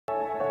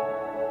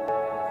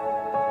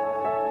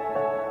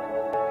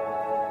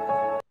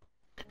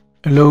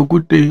Hello,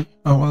 good day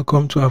and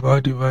welcome to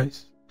About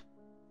Device.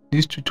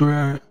 This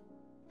tutorial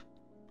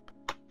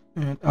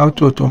on how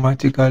to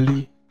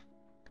automatically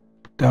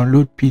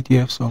download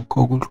PDFs on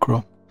Google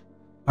Chrome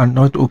and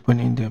not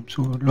opening them.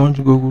 So launch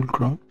Google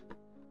Chrome.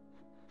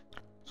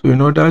 So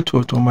in order to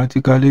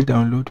automatically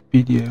download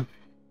PDF,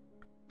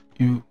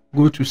 you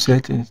go to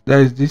settings. That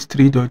is this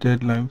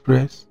three-dotted line,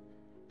 press,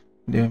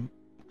 then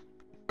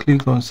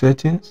click on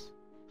settings.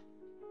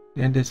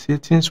 Then the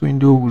settings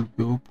window will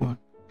be open.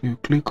 You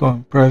click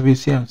on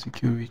privacy and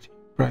security.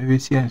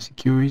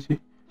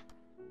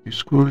 You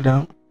scroll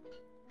down,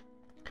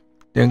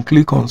 then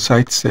click on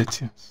site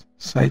settings.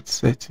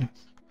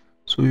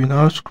 So you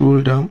now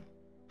scroll down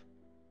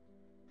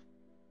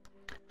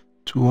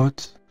to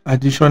what?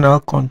 Additional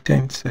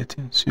content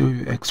settings. So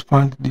you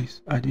expand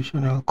this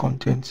additional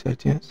content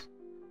settings.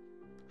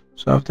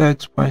 So after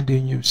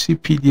expanding, you see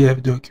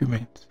PDF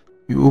document.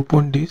 You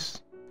open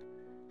this.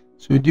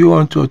 So do you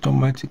want to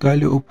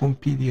automatically open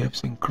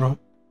PDFs in Chrome?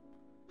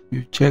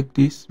 You check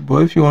this.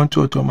 But if you want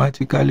to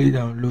automatically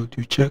download,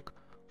 you check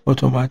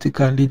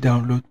automatically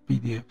download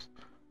PDFs.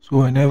 So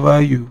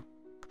whenever you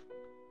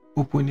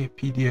open a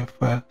PDF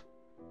file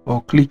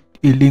or click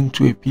a link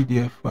to a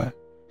PDF file,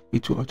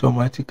 it will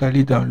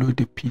automatically download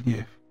the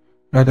PDF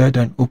rather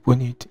than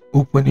opening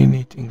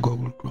it in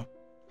Google Chrome.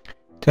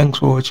 Thanks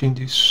for watching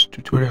this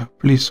tutorial.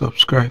 Please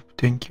subscribe.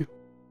 Thank you.